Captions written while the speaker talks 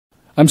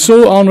I'm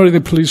so honored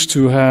and pleased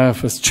to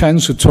have a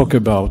chance to talk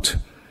about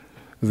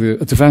the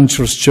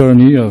adventurous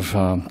journey of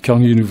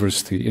Kyung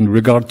University in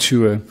regard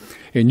to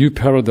a new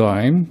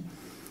paradigm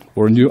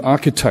or new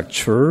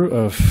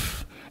architecture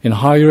in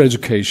higher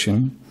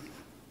education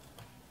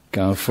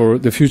for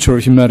the future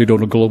of humanity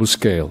on a global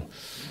scale.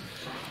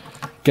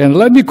 Again,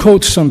 let me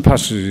quote some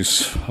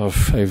passages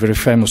of a very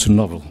famous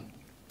novel.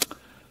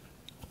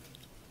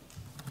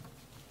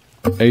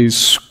 A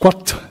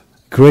squat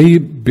gray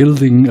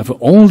building of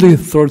only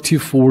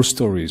 34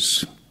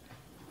 stories,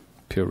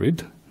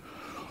 period.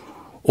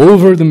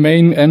 Over the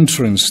main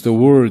entrance, the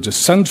words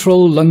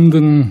Central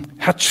London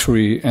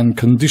Hatchery and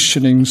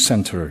Conditioning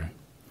Center.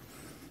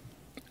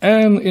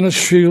 And in a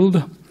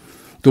shield,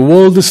 the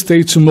world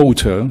state's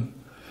motto,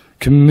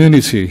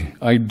 community,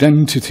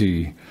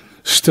 identity,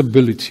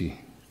 stability.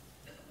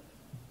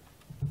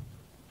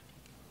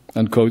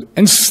 Unquote.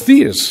 And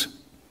this,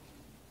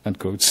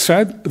 unquote,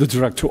 said the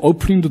director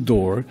opening the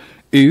door,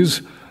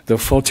 is the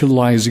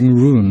fertilizing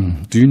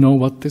room. Do you know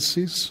what this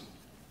is?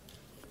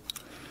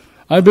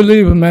 I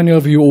believe many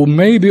of you, or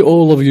maybe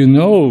all of you,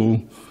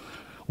 know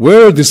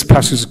where this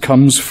passage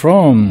comes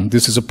from.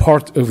 This is a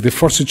part of the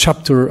first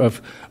chapter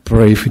of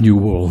Brave New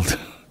World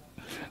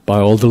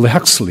by Aldous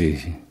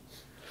Huxley.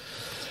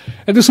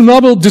 And this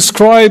novel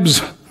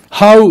describes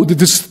how the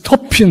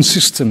dystopian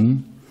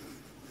system,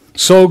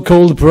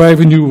 so-called Brave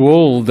New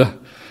World,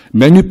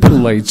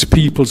 manipulates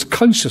people's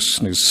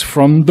consciousness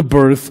from the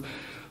birth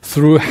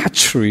through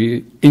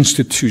hatchery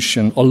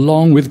institution,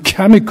 along with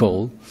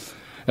chemical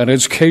and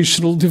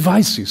educational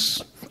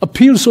devices. A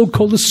pill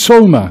so-called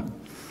soma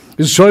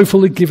is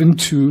joyfully given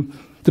to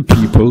the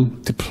people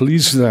to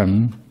please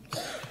them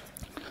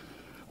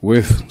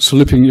with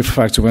sleeping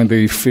effect when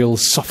they feel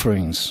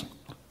sufferings.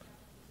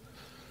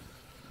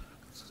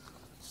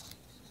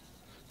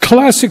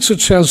 Classics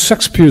such as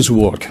Shakespeare's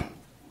work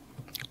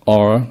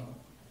are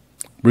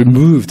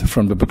removed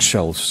from the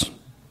bookshelves.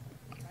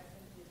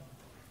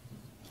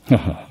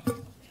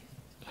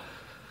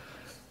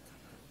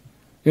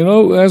 You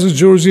know, as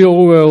George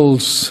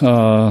Orwell's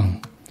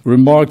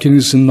remark in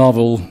his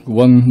novel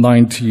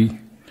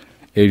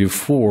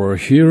 1984,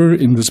 here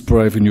in this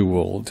brave new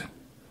world,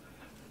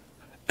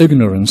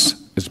 ignorance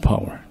is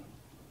power.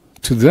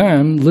 To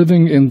them,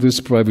 living in this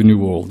brave new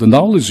world, the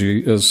knowledge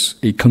is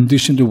a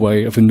conditioned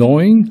way of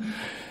knowing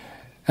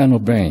and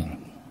obeying.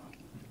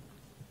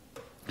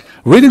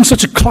 Reading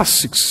such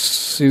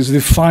classics is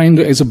defined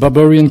as a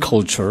barbarian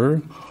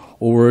culture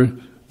or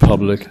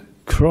public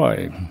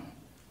crime.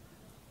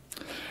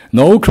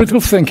 No critical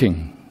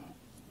thinking,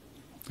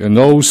 and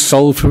no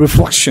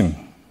self-reflection.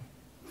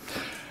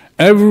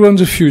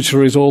 Everyone's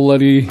future is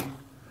already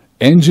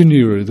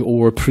engineered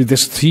or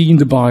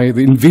predestined by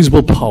the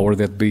invisible power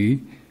that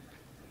be,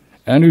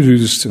 and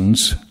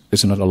resistance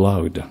is not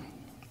allowed.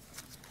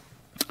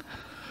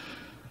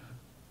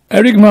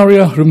 Eric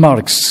Maria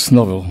Remarque's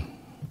novel,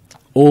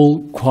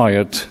 All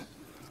Quiet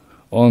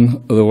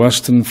on the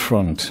Western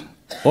Front,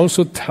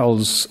 also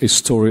tells a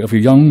story of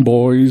young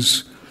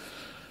boys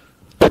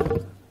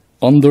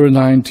under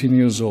 19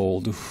 years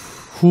old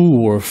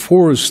who were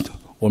forced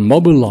or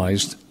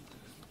mobilized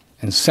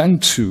and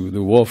sent to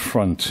the war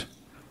front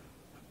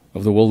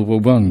of the World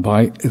War I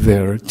by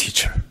their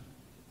teacher,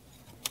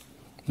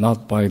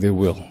 not by their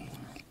will.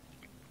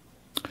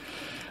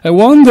 And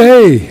one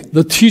day,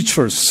 the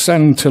teacher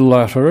sent a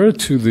letter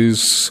to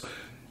these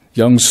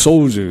young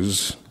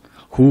soldiers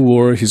who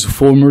were his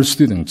former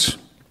students.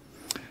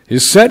 He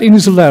said in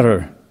his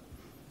letter,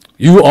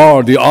 "You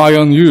are the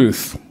Iron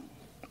Youth."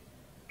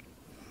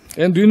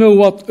 And do you know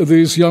what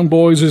these young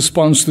boys'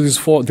 response to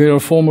their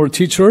former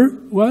teacher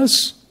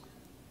was?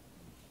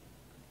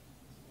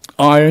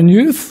 Iron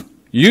Youth?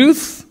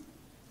 Youth?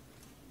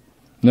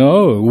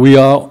 No, we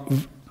are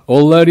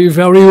already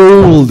very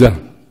old.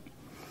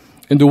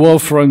 In the war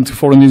front,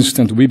 for an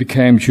instant, we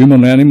became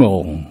human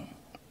animal.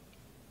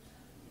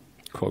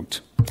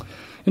 Quote.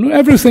 You know,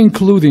 everything,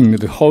 including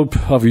the hope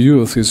of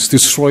youth, is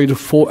destroyed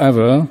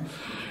forever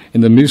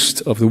in the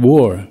midst of the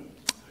war.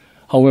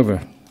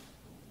 However,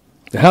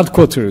 the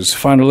headquarters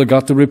finally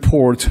got the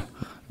report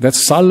that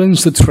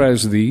silenced the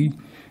tragedy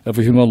of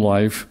human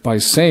life by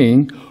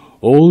saying,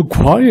 "All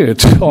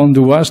quiet on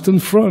the Western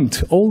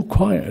Front, all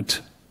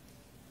quiet."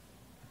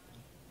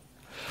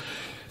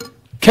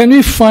 Can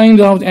we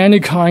find out any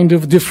kind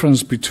of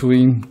difference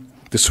between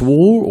this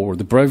war or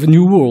the brave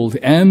new world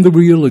and the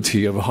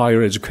reality of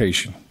higher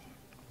education?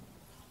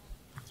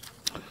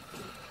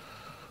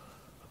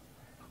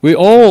 We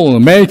all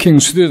making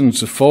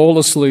students fall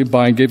asleep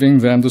by giving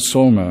them the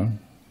soma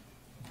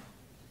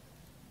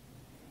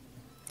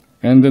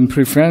and then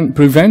prevent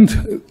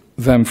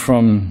them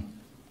from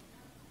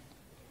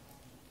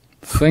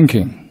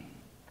thinking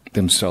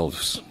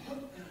themselves,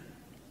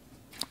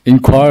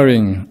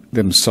 inquiring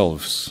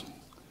themselves.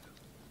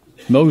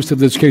 Most of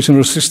the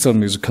educational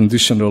system is a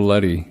conditional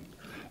already,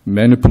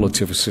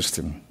 manipulative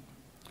system.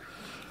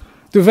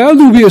 The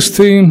value we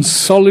esteem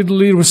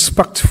solidly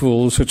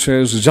respectful, such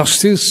as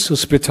justice,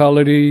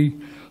 hospitality,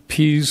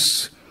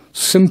 peace,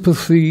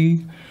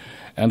 sympathy,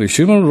 And the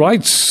human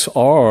rights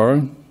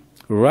are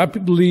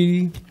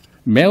rapidly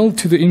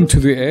melted into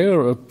the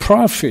air of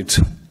profit,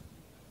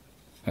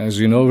 as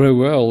you know very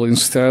well,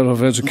 instead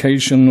of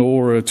education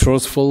or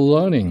truthful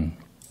learning.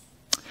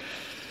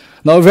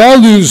 Now,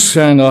 values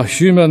and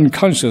human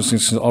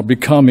consciousness are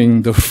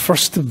becoming the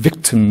first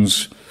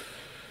victims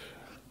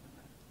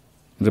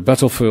in the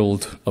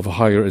battlefield of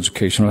higher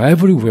education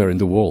everywhere in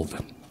the world.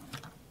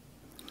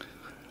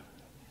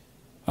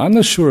 I'm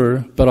not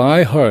sure, but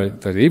I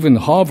heard that even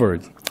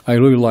Harvard, I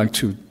really like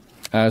to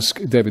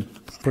ask David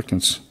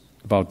Perkins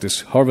about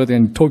this, Harvard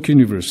and Tokyo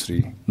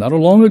University, not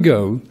long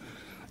ago,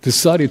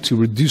 decided to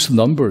reduce the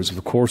numbers of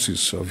the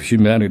courses of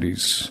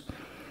humanities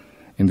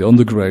in the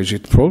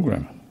undergraduate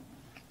program.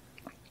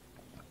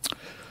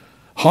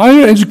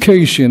 Higher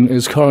education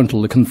is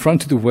currently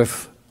confronted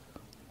with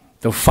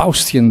the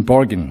Faustian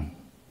bargain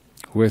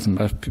with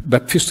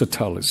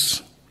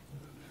Mephistopheles.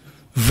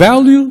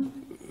 Value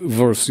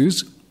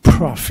versus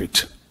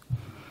profit.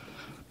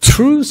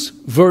 Truth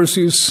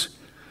versus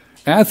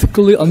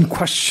ethically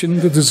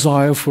unquestioned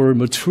desire for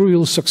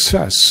material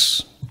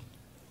success.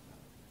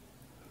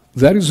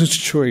 That is the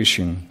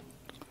situation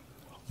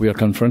we are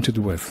confronted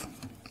with.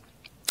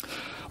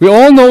 We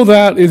all know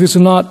that it is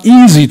not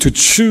easy to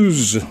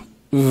choose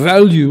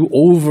value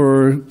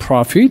over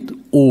profit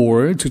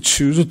or to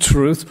choose the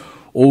truth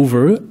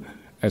over,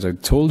 as I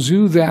told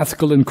you, the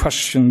ethical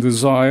unquestioned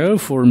desire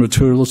for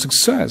material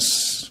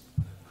success.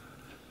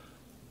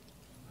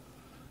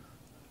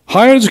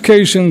 Higher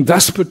education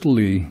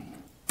desperately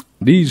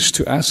needs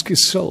to ask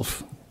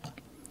itself,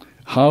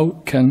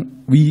 how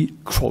can we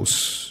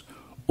cross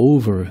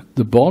over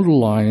the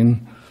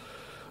borderline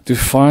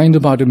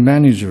defined by the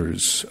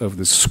managers of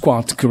the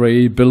squat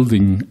gray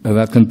building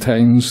that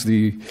contains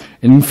the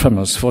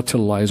infamous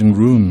fertilizing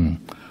room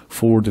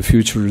for the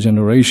future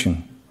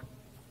generation?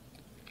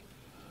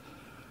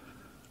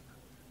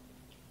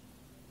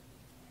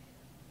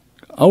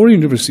 Our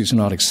university is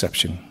not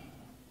exception,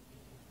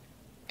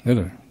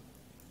 either.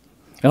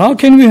 And how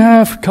can we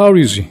have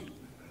courage?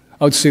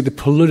 I would say the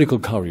political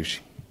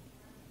courage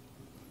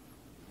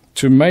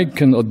to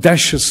make an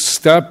audacious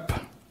step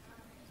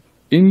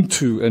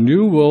into a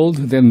new world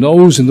that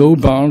knows no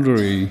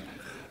boundary,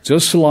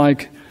 just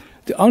like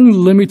the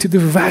unlimited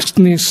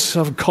vastness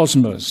of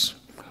cosmos,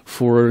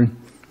 for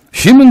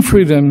human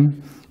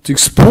freedom to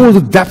explore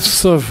the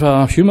depths of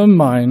human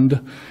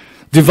mind,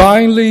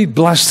 divinely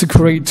blessed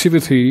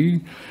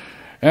creativity,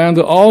 and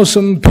the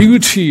awesome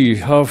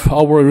beauty of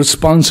our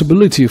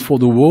responsibility for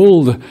the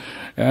world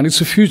and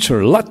its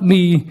future. Let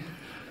me,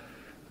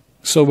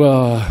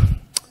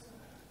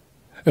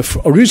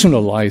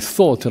 originally I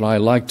thought that I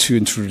like to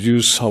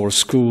introduce our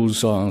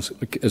school's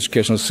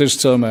educational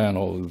system and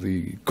all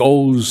the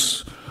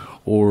goals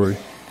or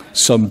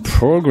some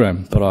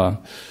program, but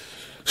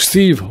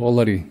Steve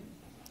already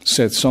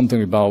said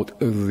something about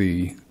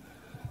the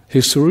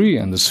history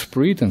and the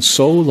spirit and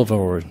soul of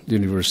our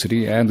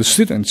university, and the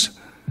students,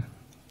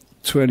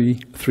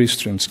 23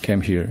 students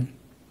came here,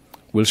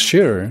 will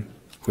share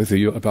with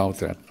you about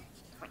that.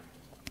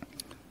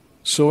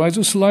 So I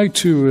just like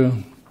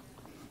to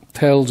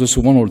tell just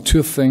one or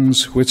two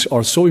things which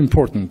are so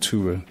important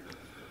to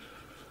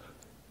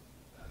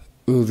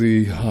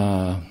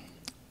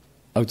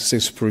I would say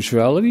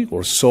spirituality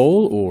or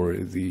soul or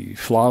the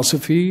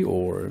philosophy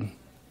or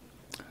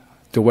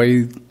the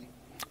way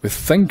we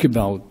think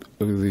about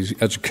the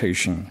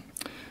education.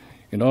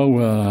 You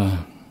know,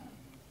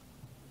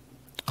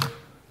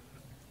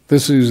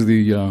 this is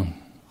the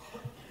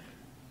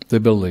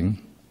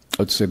building,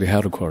 I would say the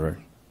headquarters.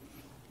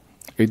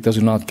 It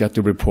does not get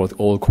the report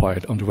all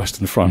quiet on the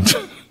Western Front.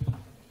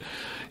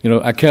 You know,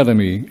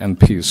 academy and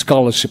peace,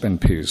 scholarship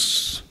and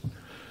peace.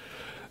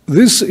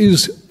 This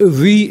is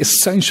the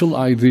essential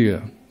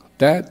idea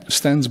that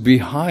stands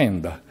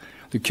behind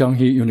the Kyung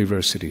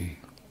University.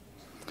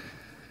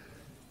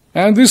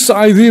 And this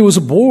idea was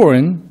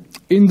born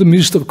in the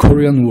midst of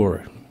Korean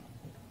War.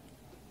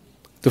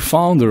 The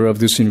founder of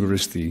this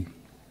university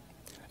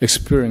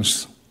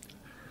experienced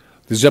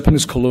the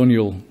Japanese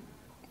colonial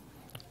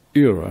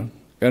era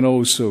and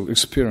also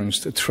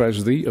experienced the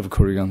tragedy of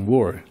Korean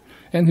War.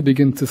 And he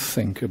began to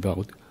think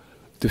about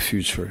the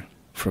future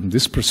from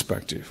this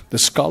perspective. The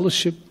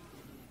scholarship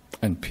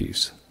and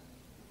peace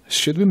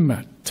should be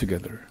met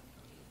together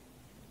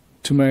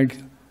to make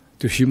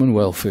the human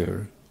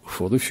welfare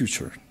for the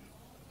future.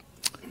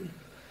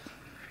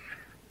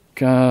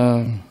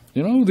 You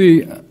know,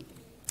 the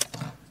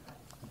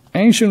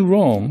ancient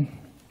Rome,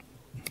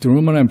 the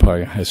Roman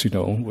Empire, as you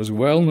know, was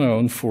well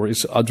known for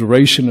its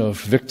adoration of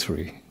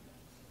victory.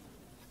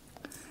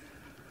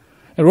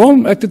 And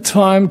Rome at the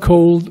time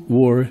called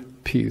war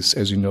peace,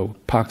 as you know,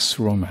 Pax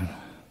Romana.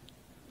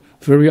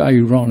 Very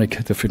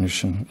ironic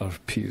definition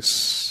of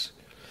peace.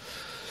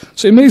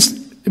 So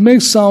it may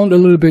sound a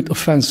little bit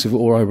offensive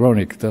or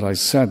ironic that I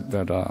said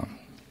that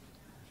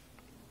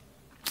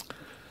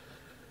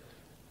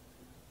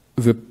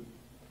the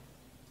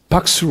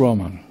Pax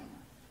Romana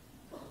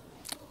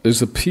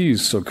is a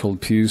peace,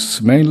 so-called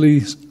peace,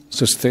 mainly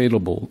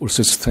sustainable or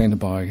sustained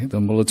by the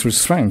military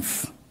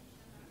strength.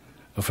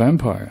 of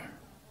empire.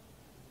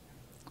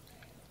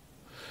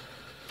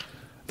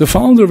 The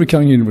founder of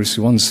Kyung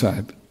University once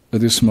said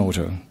this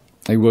motto.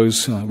 It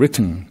was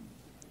written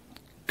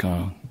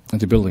at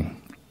the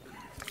building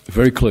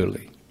very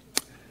clearly.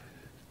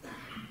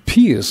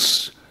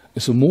 Peace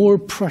is more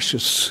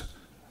precious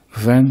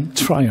than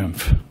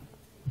triumph.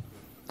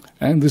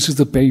 And this is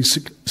the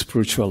basic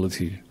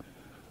spirituality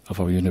of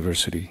our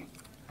university.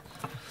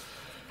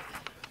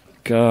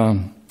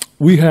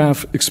 We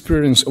have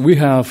experienced,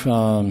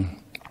 the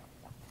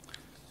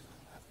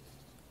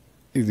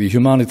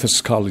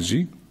Humanitas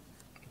College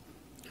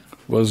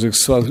was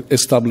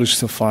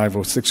established 5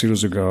 or 6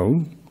 years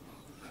ago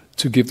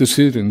to give the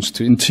students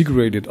the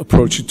integrated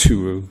approach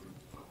to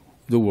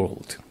the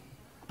world.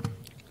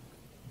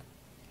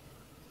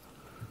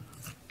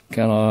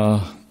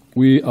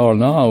 We are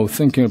now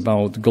thinking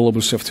about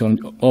global safety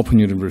on Open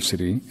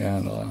University,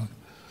 and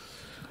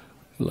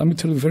let me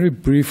tell you very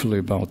briefly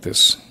about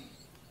this.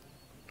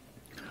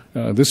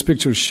 This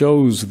picture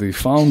shows the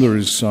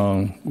founders'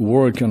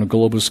 work on a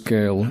global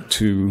scale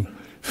to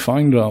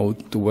find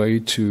out the way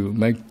to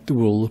make the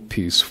world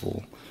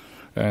peaceful.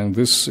 And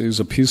this is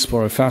a Peace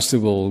for a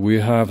festival we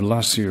have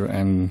last year,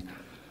 and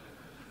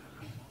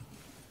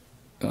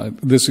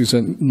this is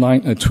in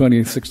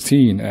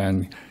 2016.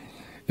 And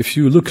if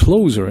you look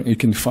closer, you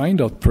can find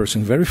a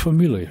person very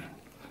familiar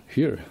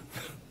here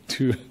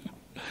to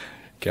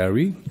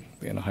Gary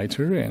and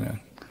Heiter, and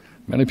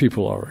many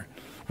people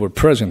were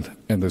present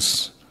in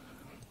this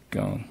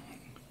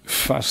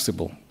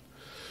festival.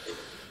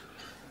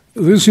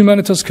 This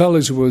Humanitas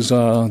College was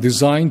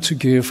designed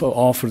to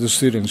offer the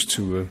students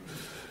to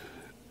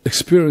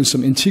experience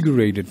some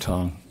integrated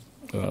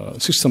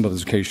system of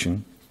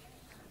education,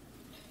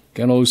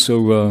 and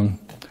also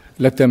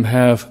let them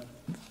have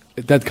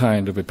that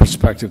kind of a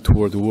perspective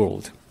toward the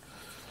world.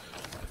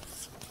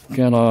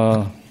 And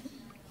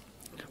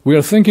we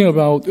are thinking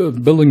about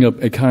building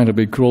up a kind of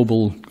a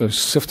global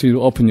safety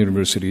open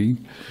university.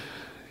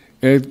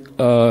 It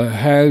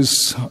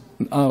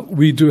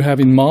we do have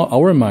in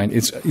our mind,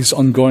 it's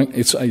ongoing,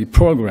 it's a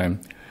program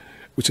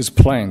which is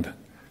planned,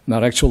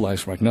 not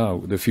actualized right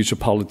now. The future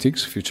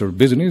politics, future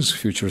business,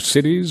 future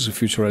cities,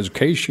 future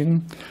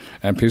education,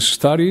 and peace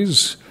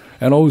studies,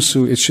 and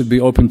also it should be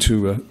open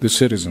to the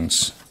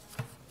citizens.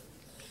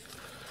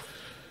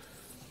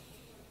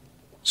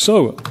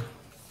 So,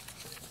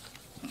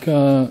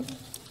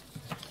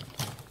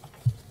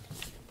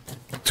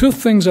 two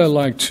things I'd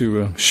like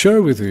to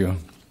share with you.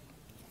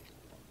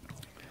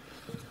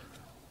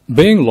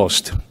 Being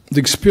lost,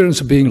 the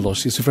experience of being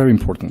lost is very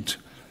important.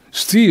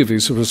 Steve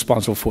is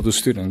responsible for the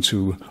students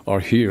who are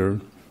here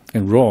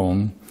in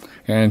Rome,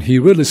 and he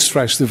really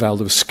stressed the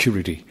value of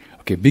security.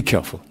 Okay, be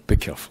careful, be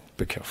careful,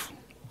 be careful.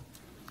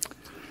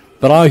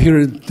 But I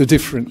hear the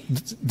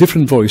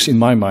different voice in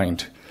my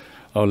mind.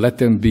 Oh, let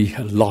them be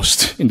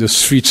lost in the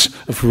streets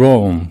of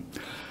Rome.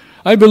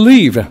 I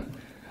believe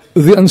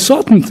the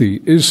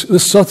uncertainty is a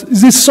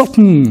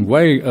certain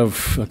way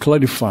of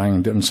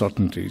clarifying the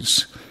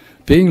uncertainties.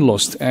 Being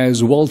lost,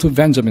 as Walter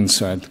Benjamin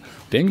said,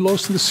 being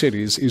lost in the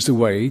cities is the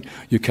way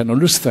you can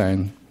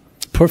understand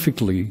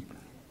perfectly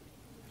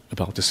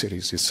about the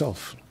cities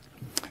itself.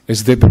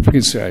 As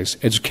David says,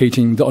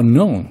 educating the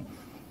unknown,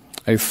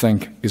 I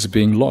think, is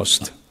being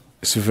lost.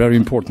 It's very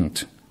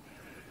important.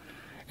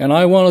 And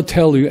I want to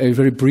tell you a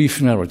very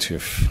brief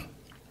narrative.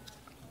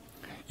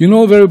 You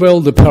know very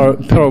well the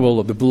parable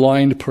of the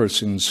blind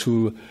persons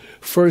who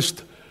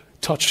first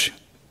touch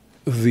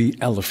the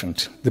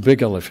elephant, the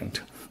big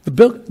elephant. The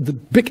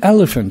big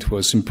elephant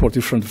was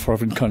imported from the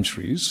foreign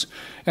countries,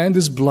 and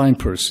these blind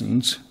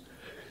persons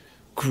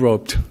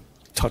groped,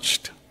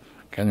 touched.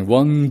 And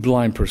one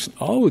blind person,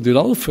 oh, the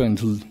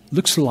elephant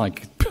looks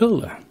like a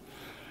pillar.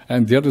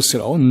 And the other said,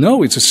 oh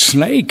no, it's a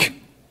snake.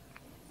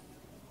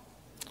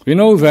 We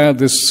know that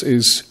this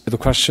is the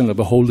question of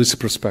a holistic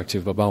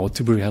perspective about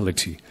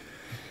reality.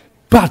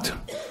 But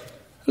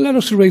let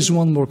us raise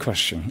one more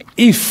question.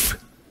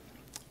 If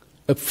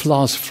a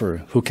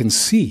philosopher who can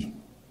see,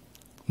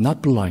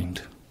 not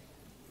blind,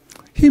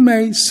 he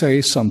may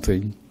say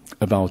something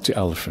about the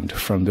elephant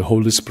from the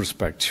holistic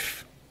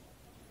perspective.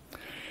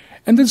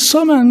 And then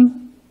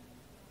someone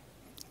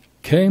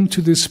came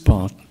to this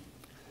spot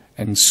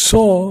and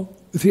saw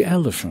the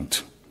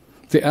elephant.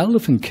 The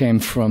elephant came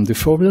from the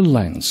foreign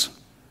lands.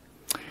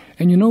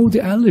 And you know,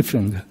 the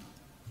elephant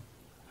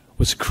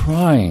was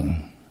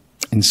crying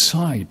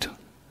inside.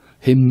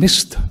 He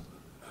missed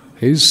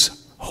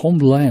his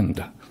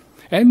homeland.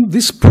 And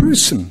this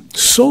person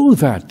saw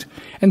that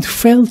and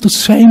felt the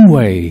same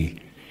way.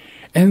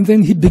 And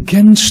then he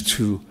begins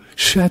to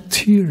shed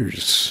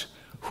tears.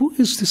 Who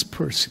is this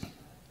person?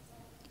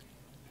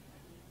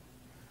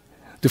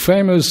 The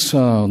famous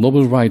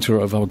Nobel writer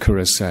of our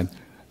career said,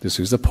 this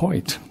is the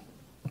point.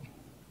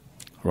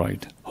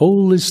 Right.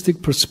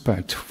 Holistic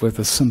perspective with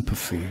a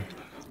sympathy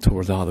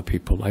toward other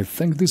people. I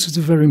think this is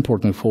very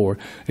important for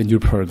a new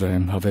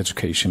paradigm of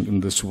education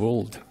in this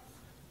world.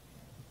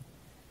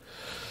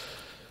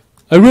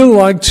 I really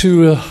like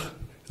to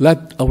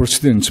let our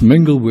students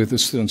mingle with the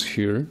students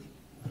here,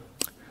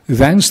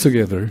 dance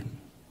together,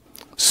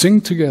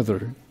 sing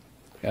together,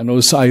 and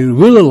also I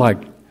really like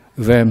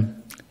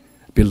them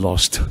be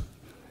lost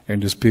in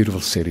these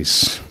beautiful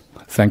cities.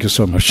 Thank you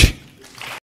so much.